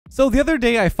So the other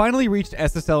day, I finally reached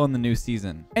SSL in the new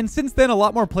season. And since then, a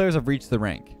lot more players have reached the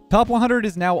rank. Top 100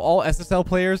 is now all SSL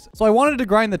players, so I wanted to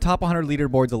grind the top 100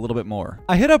 leaderboards a little bit more.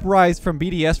 I hit up Rise from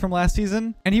BDS from last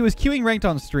season, and he was queuing ranked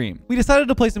on stream. We decided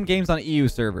to play some games on EU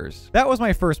servers. That was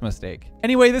my first mistake.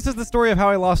 Anyway, this is the story of how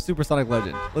I lost Supersonic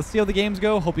Legend. Let's see how the games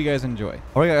go. Hope you guys enjoy.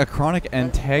 Oh, I got a Chronic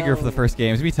and Tagger for the first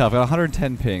game. It's gonna be tough. I got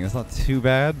 110 ping. It's not too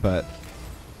bad, but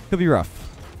could be rough,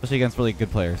 especially against really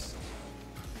good players.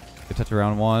 Good touch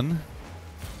around one.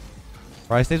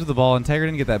 Rise stays with the ball, and Tagger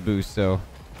didn't get that boost, so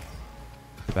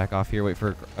back off here, wait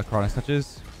for a Chronic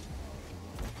touches.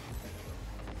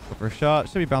 Go for a shot.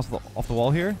 Should be bounced off the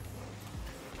wall here.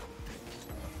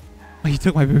 Oh, he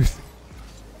took my boost.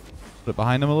 Put it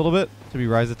behind him a little bit. Should be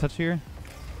Rise a touch here.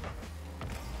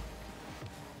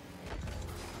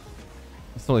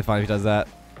 It's totally fine if he does that.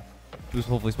 Boost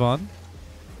will hopefully spawn.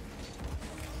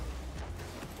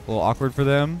 A little awkward for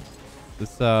them.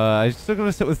 This I'm still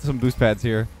gonna sit with some boost pads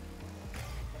here.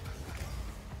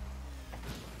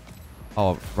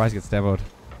 Oh, Rise gets demoed.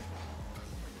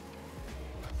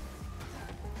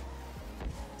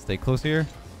 Stay close here.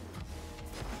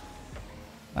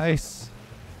 Nice.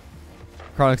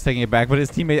 Chronic's taking it back, but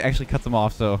his teammate actually cuts him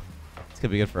off, so it's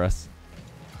gonna be good for us.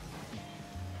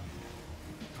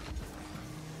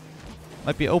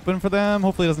 Might be open for them.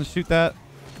 Hopefully he doesn't shoot that.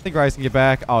 I think Rise can get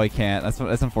back. Oh, he can't.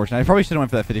 That's unfortunate. I probably should have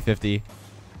went for that 50-50.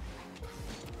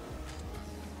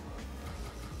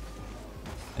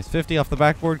 Nice 50 off the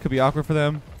backboard. Could be awkward for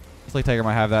them. Looks like Tagger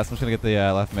might have that, so I'm just going to get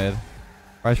the left mid.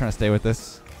 Rise trying to stay with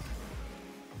this.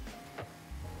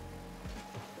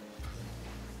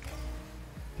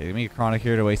 Okay, we make a Chronic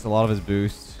here to waste a lot of his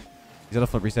boost. He's got a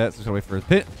flip reset, so he's going to wait for his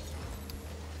pit.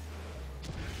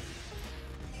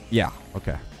 Yeah,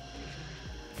 okay.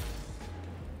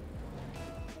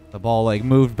 The ball like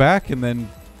moved back and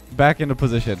then back into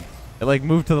position. It like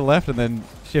moved to the left and then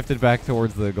shifted back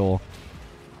towards the goal.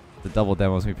 The double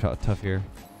demo is going to be tough here.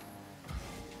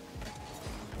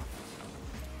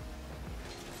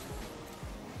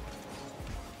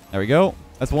 There we go.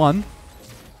 That's one.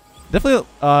 Definitely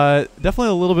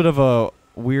a little bit of a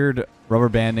weird rubber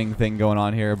banding thing going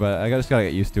on here, but I just gotta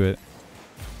get used to it.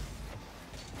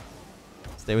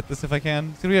 Stay with this if I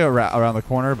can. It's gonna be around the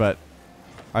corner, but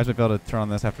I might be able to turn on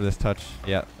this after this touch.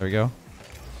 Yeah, there we go.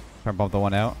 Try and bump the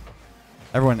one out.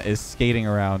 Everyone is skating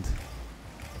around.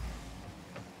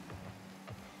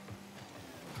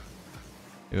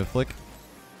 Give it a flick.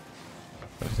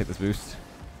 Let's take this boost.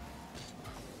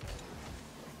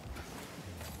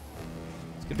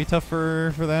 It's gonna be tough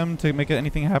for them to make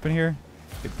anything happen here.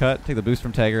 Good cut. Take the boost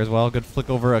from Tagger as well. Good flick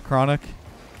over a Chronic.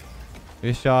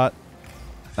 Good shot.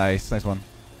 Nice. Nice one.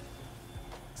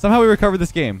 Somehow we recovered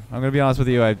this game. I'm gonna be honest with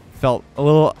you. I felt a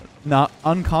little not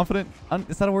unconfident.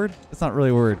 Is that a word? It's not really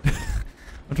a word.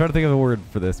 I'm trying to think of a word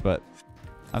for this, but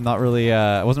I'm not really.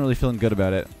 I wasn't really feeling good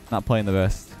about it. Not playing the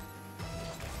best.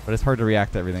 But it's hard to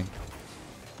react to everything.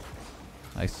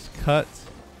 Nice cut.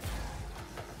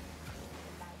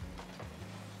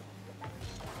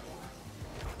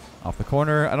 Off the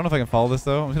corner. I don't know if I can follow this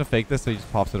though. I'm just gonna fake this so he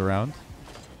just pops it around.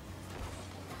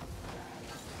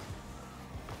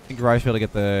 I think Rise should be able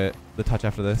to get the touch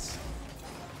after this.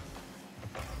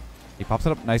 He pops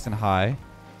it up nice and high.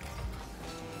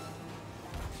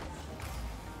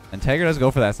 And Tagger does go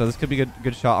for that, so this could be a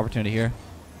good shot opportunity here.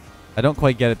 I don't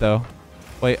quite get it though.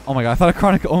 Wait, oh my god, I thought a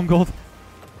Chronic own gold.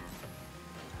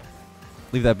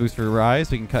 Leave that boost for Rise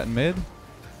so we can cut in mid.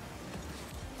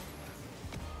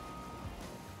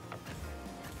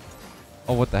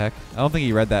 Oh, what the heck? I don't think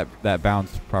he read that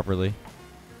bounce properly.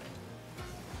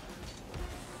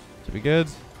 Should be good.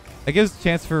 That gives a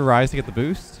chance for Rise to get the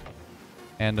boost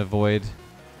and avoid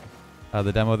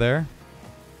the demo there.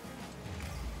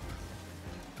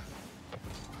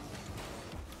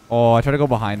 Oh, I tried to go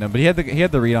behind him, but he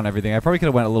had the read on everything. I probably could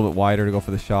have went a little bit wider to go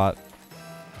for the shot.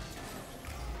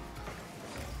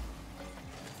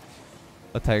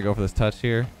 Let Tagger go for this touch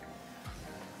here.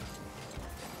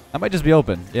 That might just be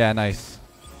open. Yeah, nice.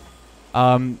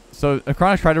 So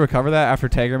Chronic tried to recover that after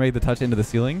Tagger made the touch into the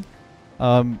ceiling.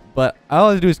 But all I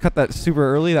had to do is cut that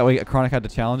super early. That way Chronic had to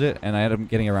challenge it, and I ended up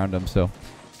getting around him. So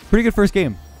pretty good first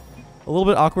game. A little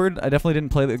bit awkward. I definitely didn't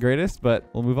play the greatest, but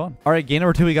we'll move on. All right, game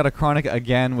number 2, we got a Chronic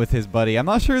again with his buddy. I'm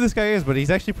not sure who this guy is, but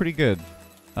he's actually pretty good.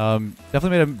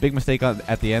 Definitely made a big mistake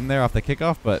at the end there off the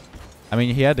kickoff, but I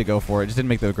mean, he had to go for it. Just didn't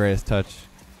make the greatest touch.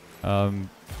 Let's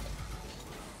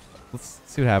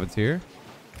see what happens here.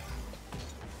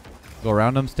 Go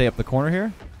around him, stay up the corner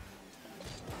here.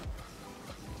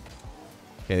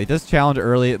 Okay, he does challenge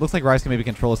early. It looks like Rise can maybe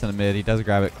control us in the mid. He does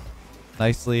grab it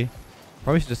nicely.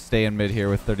 Probably should just stay in mid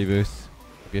here with 30 boosts.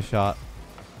 Be a shot.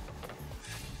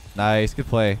 Nice. Good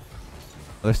play.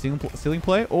 Another stealing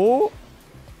play. Oh.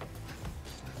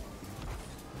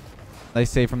 Nice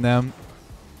save from them.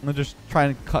 I'm going to just try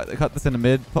and cut this into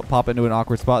mid. Pop it into an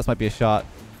awkward spot. This might be a shot.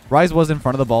 Rise was in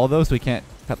front of the ball, though, so we can't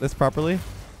cut this properly.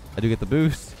 I do get the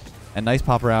boost. And nice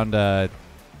pop around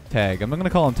Tag. I'm not going to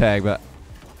call him Tag, but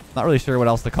not really sure what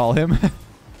else to call him.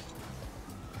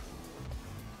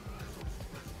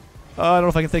 I don't know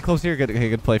if I can stay close here.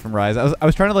 Good play from Rise. I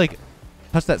was trying to like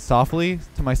touch that softly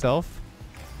to myself.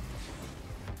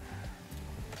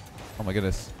 Oh my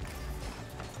goodness.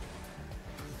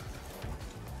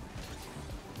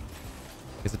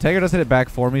 Okay, so Tagger does hit it back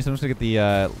for me, so I'm just gonna get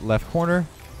the left corner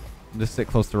and just sit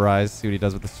close to Rise, see what he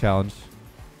does with this challenge.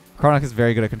 Karnak is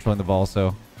very good at controlling the ball,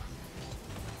 so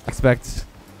I expect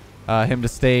him to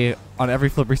stay on every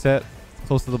flip reset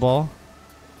close to the ball.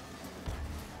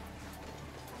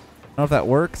 I don't know if that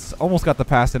works. Almost got the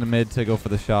pass into mid to go for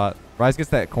the shot. Rise gets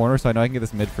that corner, so I know I can get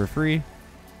this mid for free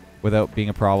without being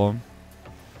a problem.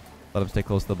 Let him stay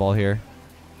close to the ball here.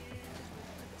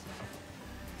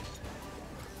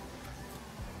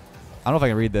 I don't know if I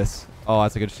can read this. Oh,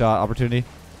 that's a good shot. Opportunity.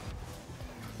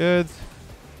 Good.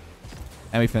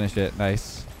 And we finish it.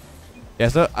 Nice. Yeah,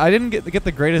 so I didn't get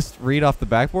the greatest read off the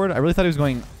backboard. I really thought he was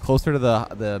going closer to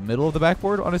the middle of the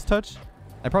backboard on his touch.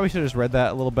 I probably should have just read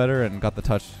that a little better and got the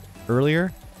touch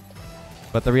earlier.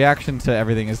 But the reaction to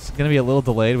everything is going to be a little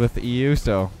delayed with the EU,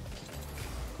 so I'm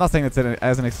not saying it's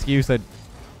as an excuse. I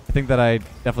think that I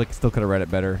definitely still could have read it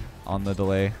better on the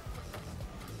delay.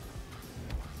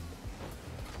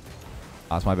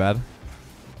 Oh, that's my bad.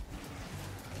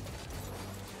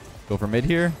 Go for mid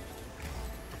here.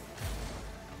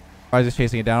 Rise is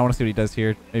chasing it down. I want to see what he does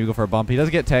here. Maybe go for a bump. He does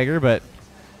get Tagger, but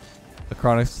the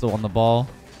Chronic's still on the ball.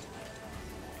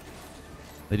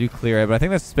 They do clear it, but I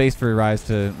think that's space for Rise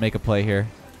to make a play here.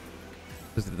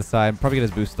 Just to the side. Probably get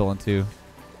his boost stolen too.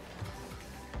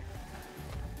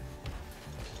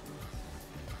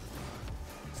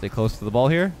 Stay close to the ball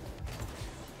here.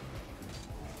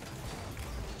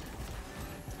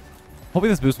 Hoping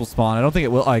this boost will spawn. I don't think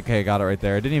it will. Okay, I got it right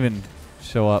there. It didn't even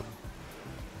show up.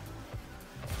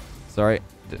 Sorry.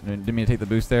 Didn't mean to take the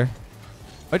boost there.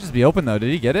 Might just be open though. Did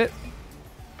he get it?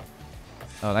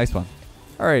 Oh, nice one.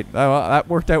 All right. That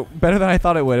worked out better than I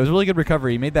thought it would. It was a really good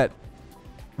recovery. He made that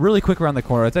really quick around the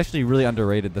corner. It's actually really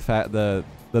underrated, the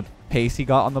pace he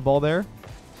got on the ball there.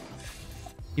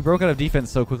 He broke out of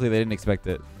defense so quickly they didn't expect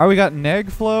it. All right, we got Neg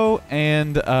Flow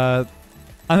and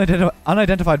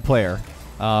unidentified player.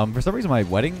 For some reason, my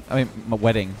wedding,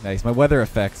 nice. My weather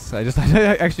effects. I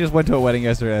actually just went to a wedding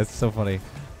yesterday. That's so funny.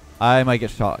 I might get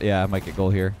shot. Yeah, I might get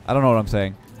goal here. I don't know what I'm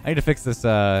saying. I need to fix this.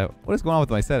 What is going on with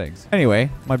my settings?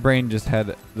 Anyway, my brain just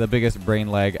had the biggest brain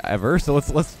lag ever. So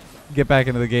let's get back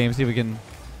into the game. See if we can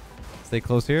stay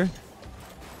close here.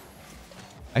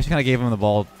 I actually kind of gave him the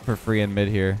ball for free in mid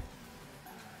here.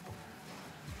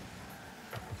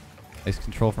 Nice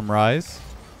control from Rise.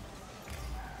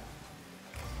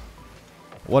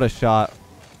 What a shot.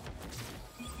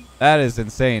 That is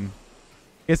insane.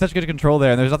 He has such good control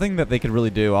there, and there's nothing that they could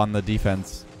really do on the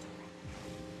defense.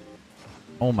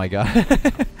 Oh my god.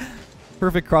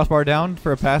 Perfect crossbar down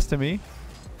for a pass to me.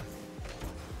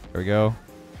 There we go.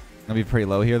 Gonna be pretty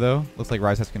low here, though. Looks like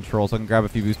Rise has control, so I can grab a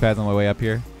few boost pads on my way up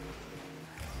here.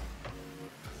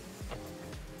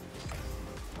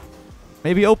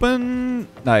 Maybe open.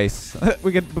 Nice.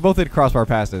 We both did crossbar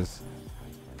passes.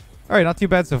 All right, not too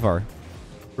bad so far.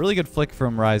 Really good flick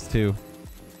from Rise, too.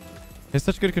 He has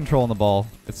such good control on the ball.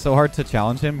 It's so hard to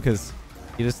challenge him because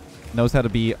he just knows how to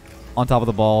be on top of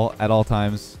the ball at all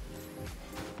times.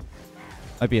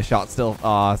 Might be a shot still.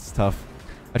 Ah, it's tough.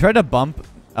 I tried to bump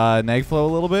Nagflow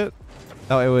a little bit.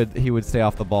 That way he would stay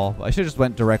off the ball. I should have just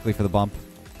went directly for the bump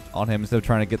on him instead of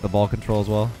trying to get the ball control as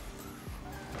well.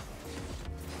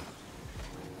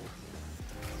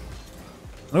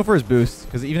 I'll go for his boost,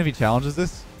 because even if he challenges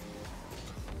this,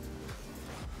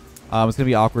 it's going to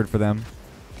be awkward for them.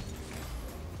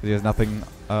 Because he has nothing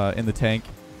in the tank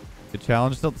to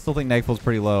challenge. Still think Nagflow's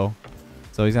pretty low.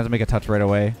 So he's going to have to make a touch right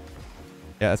away.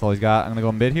 Yeah, that's all he's got. I'm going to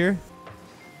go mid here.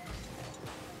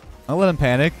 I'll let him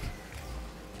panic.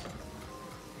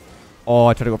 Oh,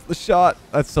 I tried to go for the shot.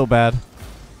 That's so bad.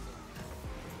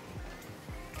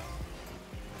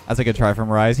 That's a good try from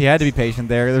Rise. He had to be patient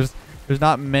there. There's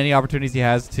not many opportunities he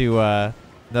has to... no,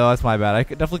 that's my bad. I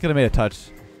definitely could have made a touch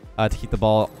to keep the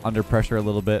ball under pressure a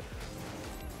little bit.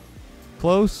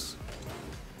 Close.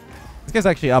 This guy's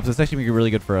actually up, so it's actually going to be really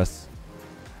good for us.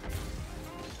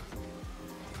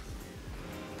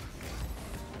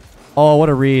 Oh, what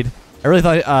a read. I really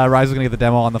thought Rise was going to get the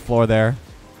demo on the floor there.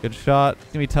 Good shot. It's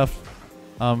going to be tough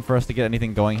for us to get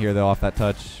anything going here, though, off that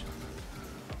touch.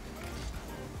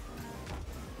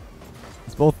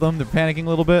 both of them. They're panicking a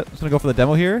little bit. I'm just going to go for the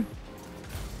demo here.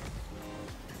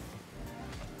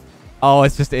 Oh,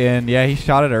 it's just in. Yeah, he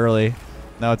shot it early.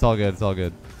 No, it's all good. It's all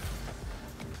good.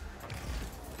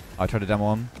 Oh, I tried to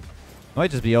demo him. It might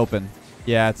just be open.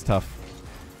 Yeah, it's tough.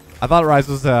 I thought Rise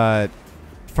was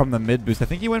from the mid boost. I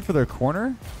think he went for their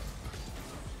corner.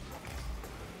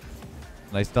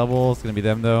 Nice double. It's going to be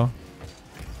them, though.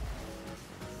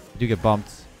 Do get bumped.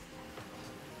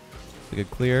 It's a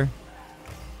good clear.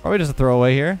 Probably just a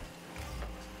throwaway here.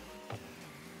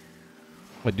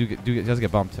 But does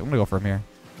get bumped. I'm going to go for him here.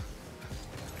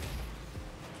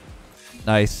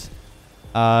 Nice.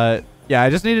 Yeah,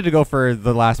 I just needed to go for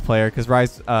the last player because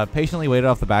Rise patiently waited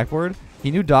off the backboard.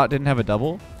 He knew Dot didn't have a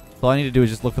double. So all I need to do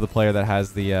is just look for the player that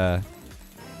has the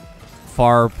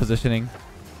far positioning.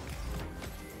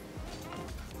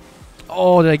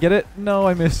 Oh, did I get it? No,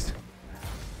 I missed.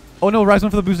 Oh no, Rise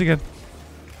went for the boost again.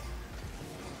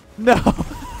 No.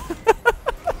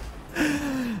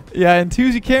 Yeah, in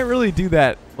twos you can't really do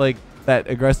that, like that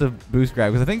aggressive boost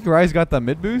grab. Because I think Rise got the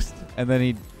mid boost and then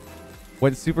he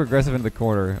went super aggressive into the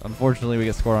corner. Unfortunately, we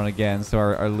get scored on again, so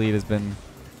our lead has been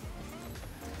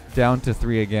down to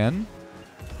 3 again.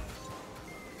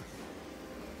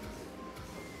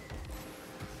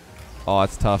 Oh,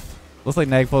 that's tough. Looks like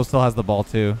Nagflow still has the ball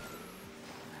too.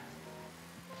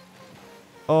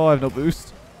 Oh, I have no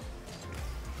boost.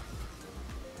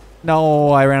 No,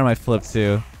 I ran on my flip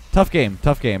too. Tough game,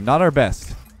 tough game. Not our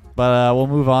best. But we'll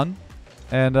move on.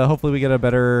 And hopefully we get a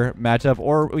better matchup.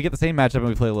 Or we get the same matchup and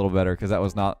we play a little better. Because that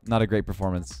was not a great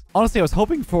performance. Honestly, I was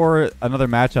hoping for another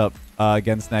matchup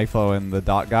against Nagflow and the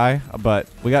Dot guy. But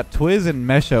we got Twiz and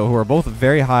Mesho, who are both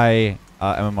very high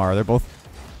MMR. They're both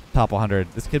top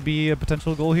 100. This could be a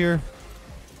potential goal here.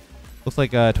 Looks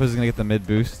like Twiz is going to get the mid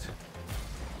boost.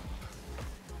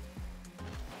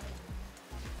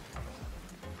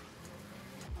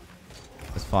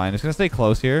 That's fine. Just going to stay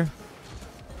close here.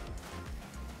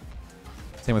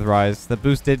 Same with Rise. The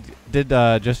boost did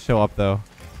just show up, though.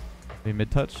 Maybe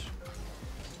mid touch.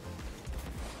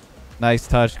 Nice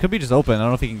touch. Could be just open. I don't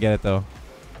know if he can get it, though.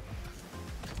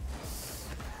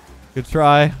 Good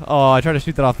try. Oh, I tried to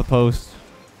shoot that off the post.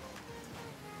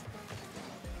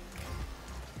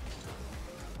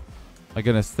 My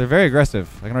goodness. They're very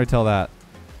aggressive. I can already tell that.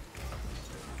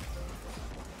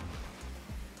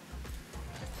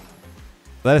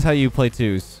 That is how you play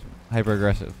twos. Hyper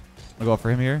aggressive. I'm gonna go for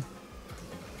him here.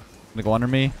 I'm gonna go under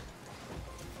me.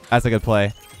 That's a good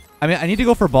play. I mean, I need to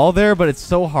go for ball there, but it's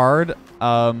so hard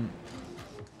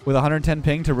with 110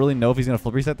 ping to really know if he's gonna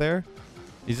flip reset there.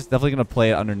 He's just definitely gonna play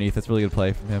it underneath. That's a really good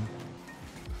play from him.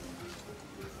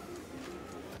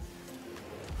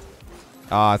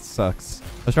 Ah, it sucks.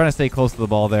 I was trying to stay close to the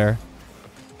ball there.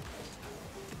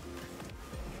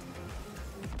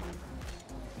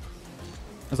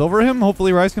 It's over him.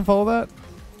 Hopefully Rise can follow that.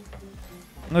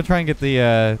 I'm going to try and get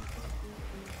the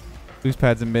boost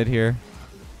pads in mid here. I'm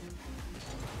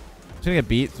just going to get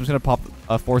beat. So I'm just going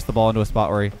to force the ball into a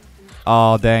spot where he...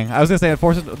 Oh, dang. I was going to say I'd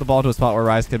force the ball into a spot where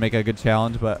Rise could make a good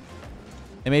challenge, but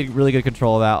it made really good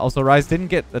control of that. Also, Rise didn't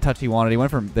get the touch he wanted. He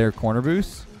went for their corner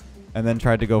boost and then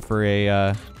tried to go for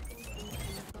a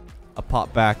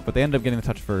pop back, but they ended up getting the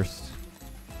touch first.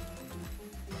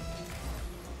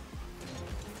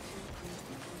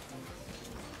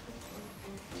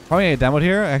 Probably gonna get demoed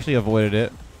here. I actually avoided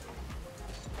it.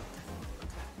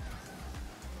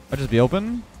 I'll just be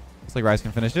open. Looks like Rise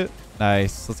can finish it.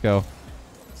 Nice. Let's go.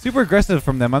 Super aggressive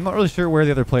from them. I'm not really sure where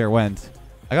the other player went.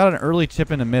 I got an early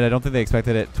chip into mid. I don't think they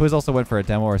expected it. Twiz also went for a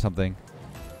demo or something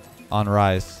on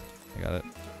Rise. I got it.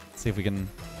 Let's see if we can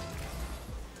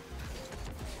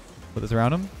put this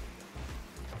around him.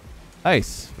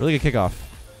 Nice. Really good kickoff.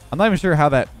 I'm not even sure how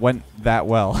that went that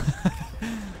well.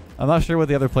 I'm not sure what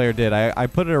the other player did. I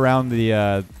put it around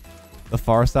the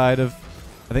far side of...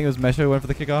 I think it was Mesho who went for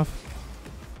the kickoff.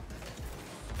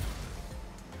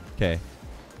 Okay.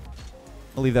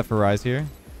 I'll leave that for Rise here.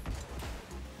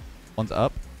 One's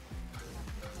up.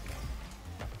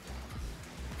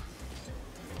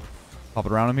 Pop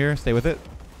it around him here. Stay with it.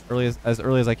 As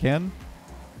early as I can.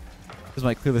 This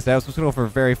might clear this out. So I'm just going to go for a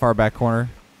very far back corner.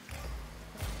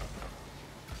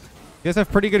 You guys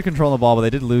have pretty good control on the ball, but they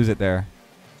did lose it there.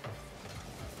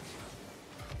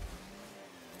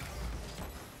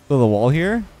 Go to the wall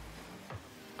here.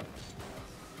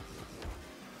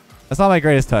 That's not my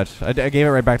greatest touch. I gave it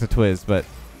right back to Twiz, but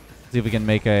see if we can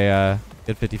make a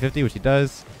good 50-50, which he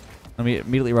does. Let me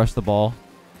immediately rush the ball.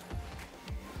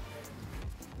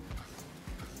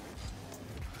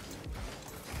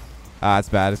 Ah, it's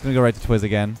bad. It's going to go right to Twiz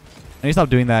again. I need to stop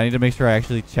doing that. I need to make sure I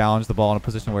actually challenge the ball in a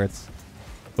position where it's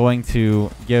going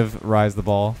to give Rise the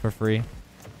ball for free.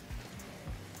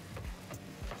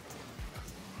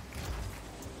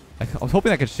 I was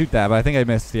hoping I could shoot that, but I think I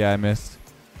missed. Yeah, I missed.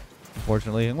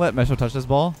 Unfortunately. And let Mesho touch this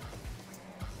ball.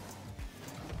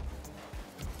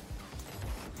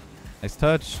 Nice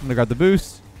touch. I'm gonna grab the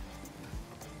boost.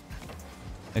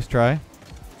 Nice try.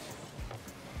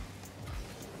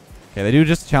 Okay, they do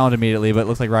just challenge immediately, but it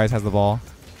looks like Rise has the ball.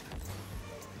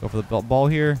 Go for the ball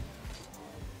here.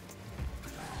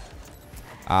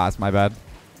 Ah, it's my bad. Okay,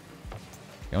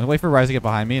 I'm gonna wait for Rise to get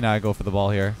behind me. Now I go for the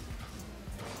ball here.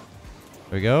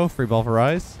 There we go. Free ball for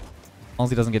Rise. As long as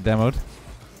he doesn't get demoed.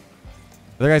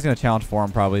 The other guy's gonna challenge for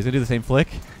him probably. He's gonna do the same flick.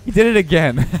 He did it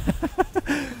again.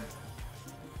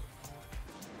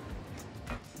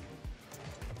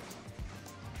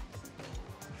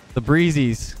 The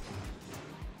breezies.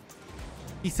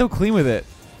 He's so clean with it.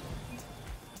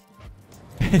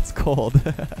 It's cold.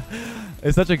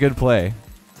 It's such a good play.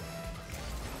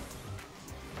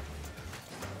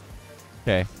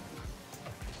 Okay.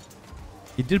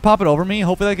 He did pop it over me.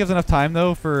 Hopefully that gives enough time,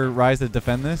 though, for Rise to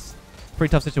defend this.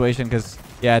 Pretty tough situation because,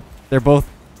 yeah, they're both,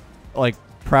 like,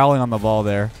 prowling on the ball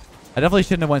there. I definitely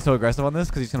shouldn't have went so aggressive on this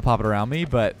because he's going to pop it around me,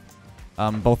 but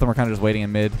both of them are kind of just waiting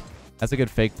in mid. That's a good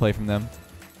fake play from them.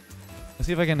 Let's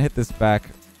see if I can hit this back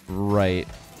right.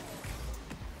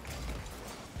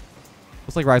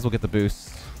 Looks like Rise will get the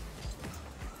boost.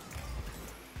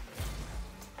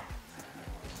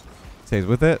 Stays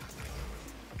with it.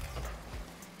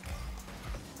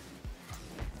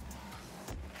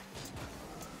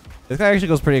 This guy actually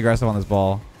goes pretty aggressive on this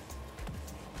ball.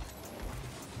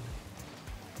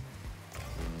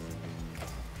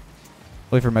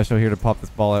 Wait for Mesho here to pop this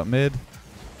ball out mid.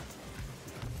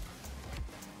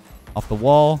 Off the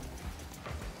wall.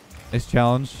 Nice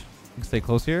challenge. Stay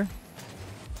close here.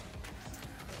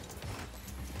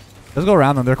 Let's go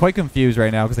around them. They're quite confused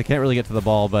right now because they can't really get to the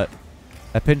ball, but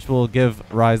that pinch will give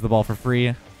Rise the ball for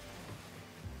free.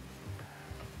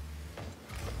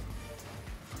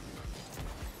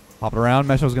 Pop it around.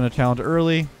 Mesho's going to challenge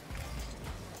early.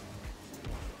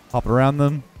 Pop it around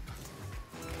them.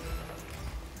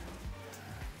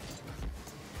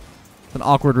 It's an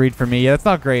awkward read for me. Yeah, that's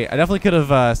not great. I definitely could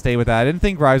have stayed with that. I didn't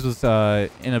think Rise was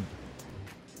in a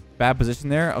bad position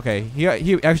there. Okay, he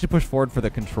actually pushed forward for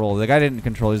the control. The guy didn't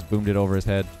control. He just boomed it over his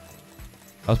head.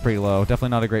 That was pretty low. Definitely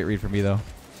not a great read for me, though.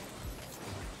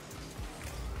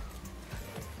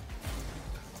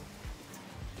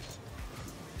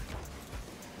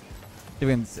 See if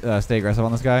we can stay aggressive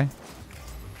on this guy.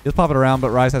 He'll pop it around,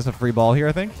 but Rise has a free ball here,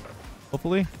 I think.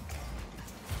 Hopefully.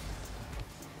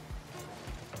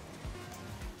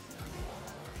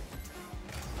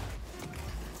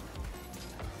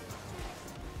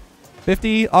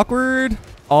 $50. Awkward.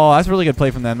 Oh, that's a really good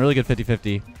play from them. Really good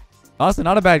 50-50. Honestly,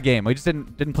 not a bad game. We just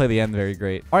didn't play the end very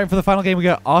great. All right, for the final game, we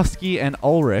got Oski and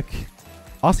Ulrich.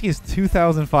 Oski is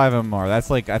 2005 MMR. That's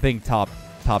like, I think, top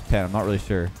 10. I'm not really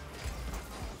sure.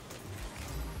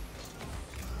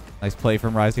 Nice play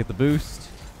from Rise to get the boost.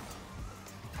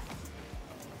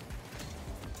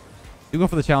 Do go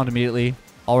for the challenge immediately.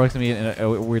 Ulrich's going to be in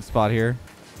a weird spot here.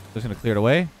 Just going to clear it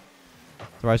away.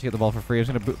 So Rise should get the ball for free. I'm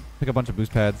just going to pick a bunch of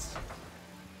boost pads.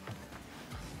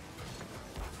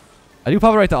 I do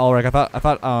pop it right to Ulrich. I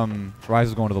thought Rise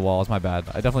was going to the wall. It's my bad.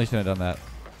 I definitely shouldn't have done that.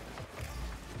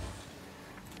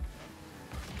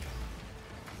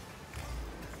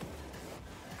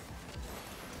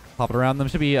 Pop it around them.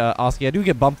 Should be Oski. I do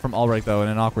get bumped from Ulrich, though, in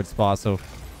an awkward spot, so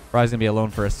Rise is going to be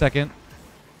alone for a second.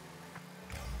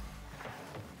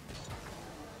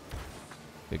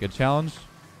 Be a good challenge.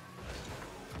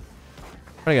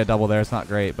 Try to get a double there. It's not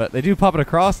great, but they do pop it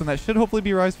across, and that should hopefully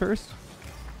be Rise first.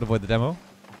 Avoid the demo.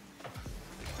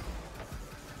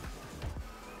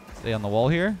 Stay on the wall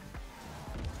here.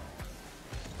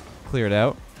 Clear it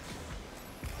out.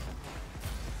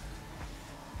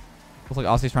 Looks like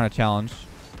Oski's trying to challenge.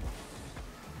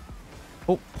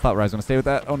 Oh, I thought Rise was going to stay with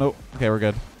that. Oh, no. Okay, we're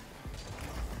good.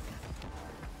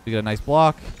 We get a nice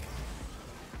block.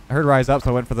 I heard Rise up,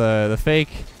 so I went for the fake.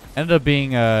 Ended up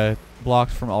being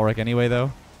blocked from Ulrich anyway,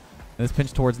 though. And this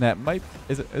pinch towards net might...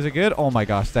 Is it good? Oh, my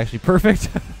gosh. It's actually perfect.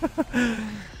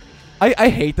 I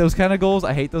hate those kind of goals.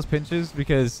 I hate those pinches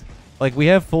because, like, we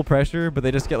have full pressure, but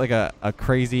they just get, like, a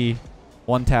crazy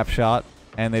one-tap shot,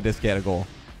 and they just get a goal.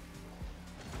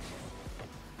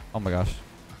 Oh, my gosh.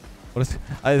 What is...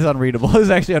 It's unreadable. This is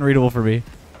actually unreadable for me.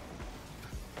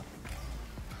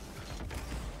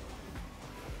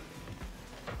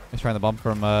 He's trying to bump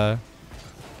from...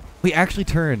 We actually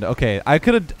turned. Okay, I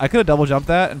could have double jumped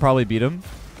that and probably beat him.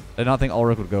 I did not think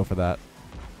Ulrich would go for that.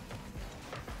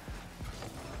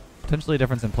 Potentially a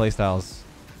difference in playstyles.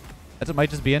 It might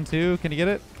just be in too. Can you get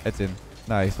it? It's in.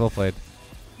 Nice. Well played.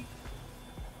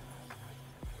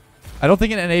 I don't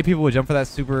think an NA people would jump for that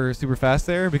super fast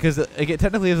there because it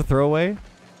technically is a throwaway,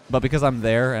 but because I'm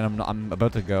there and I'm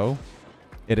about to go,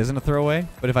 it isn't a throwaway.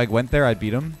 But if I went there, I'd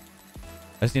beat him.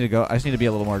 I just need to go. I just need to be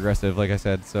a little more aggressive, like I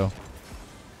said. So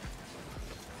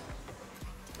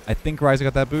I think Ryza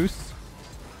got that boost.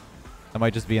 That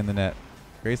might just be in the net.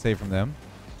 Great save from them.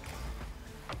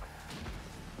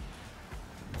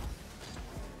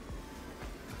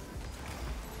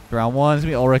 Round one. It's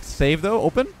going to be Ulrich's save, though.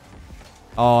 Open.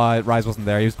 Oh, Ryze wasn't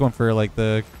there. He was going for, like,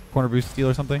 the corner boost steal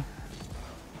or something.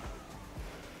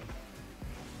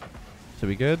 Should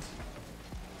be good.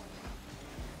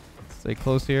 Stay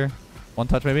close here. One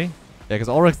touch, maybe? Yeah, because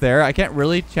Ulrich's there. I can't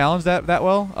really challenge that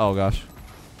well. Oh, gosh.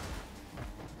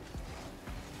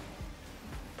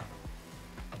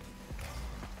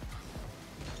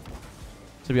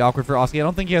 Should be awkward for Oski. I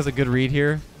don't think he has a good read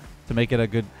here to make it a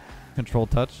good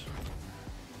controlled touch.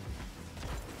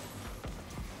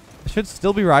 It should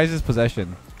still be Ryze's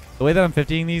possession. The way that I'm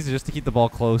 50ing these is just to keep the ball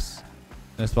close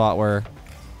in a spot where...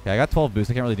 Okay, I got 12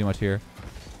 boosts. I can't really do much here.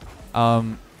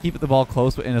 Keep the ball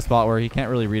close in a spot where he can't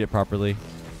really read it properly.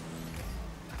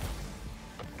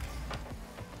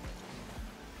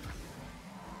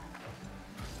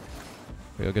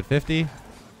 We go good 50.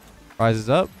 Rises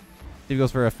up. Steve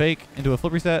goes for a fake into a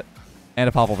flip reset and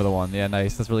a pop over the one. Yeah,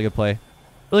 nice. That's really good play.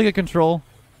 Really good control.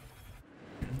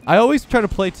 I always try to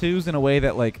play twos in a way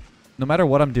that, like, no matter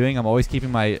what I'm doing, I'm always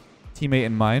keeping my teammate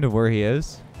in mind of where he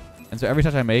is. And so every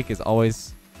touch I make is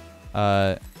always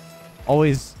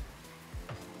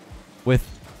with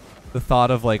the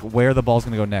thought of, like, where the ball's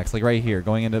going to go next. Like right here,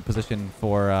 going into position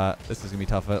for, this is going to be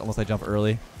tough unless I jump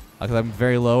early. Because I'm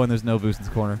very low and there's no boost in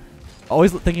this corner.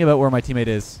 Always thinking about where my teammate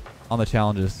is on the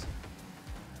challenges.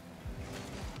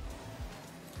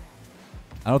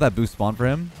 I know that boost spawned for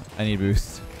him. I need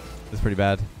boost. This is pretty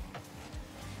bad.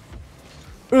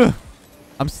 Ugh.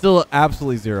 I'm still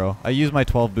absolutely zero. I use my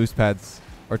 12 boost pads,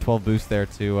 or 12 boosts there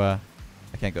to, I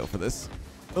can't go for this.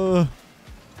 Ugh.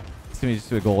 It's going to be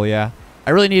just a goal, yeah. I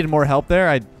really needed more help there.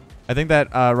 I think that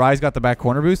Ryze got the back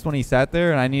corner boost when he sat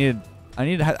there, and I needed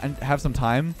to have some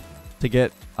time to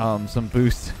get some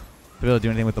boost to be able to do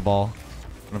anything with the ball.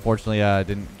 But unfortunately, I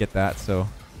didn't get that, so...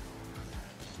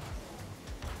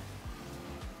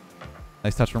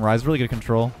 Nice touch from Ryze. Really good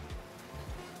control.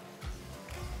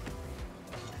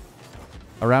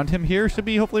 Around him here should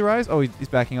be hopefully Ryze. Oh, he's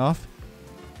backing off.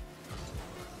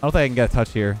 I don't think I can get a touch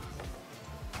here.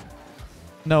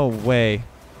 No way.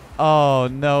 Oh,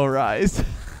 no, Ryze.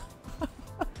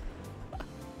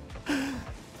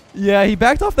 Yeah, he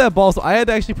backed off that ball, so I had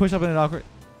to actually push up in an awkward...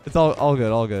 It's all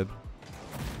good, all good.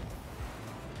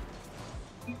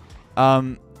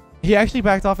 He actually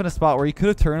backed off in a spot where he could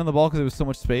have turned on the ball because there was so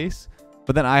much space.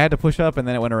 But then I had to push up, and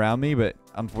then it went around me. But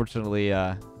unfortunately,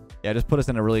 yeah, just put us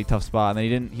in a really tough spot.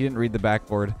 And then he didn't read the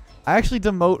backboard. I actually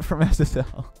demote from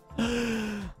SSL.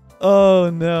 Oh,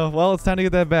 no. Well, it's time to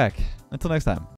get that back. Until next time.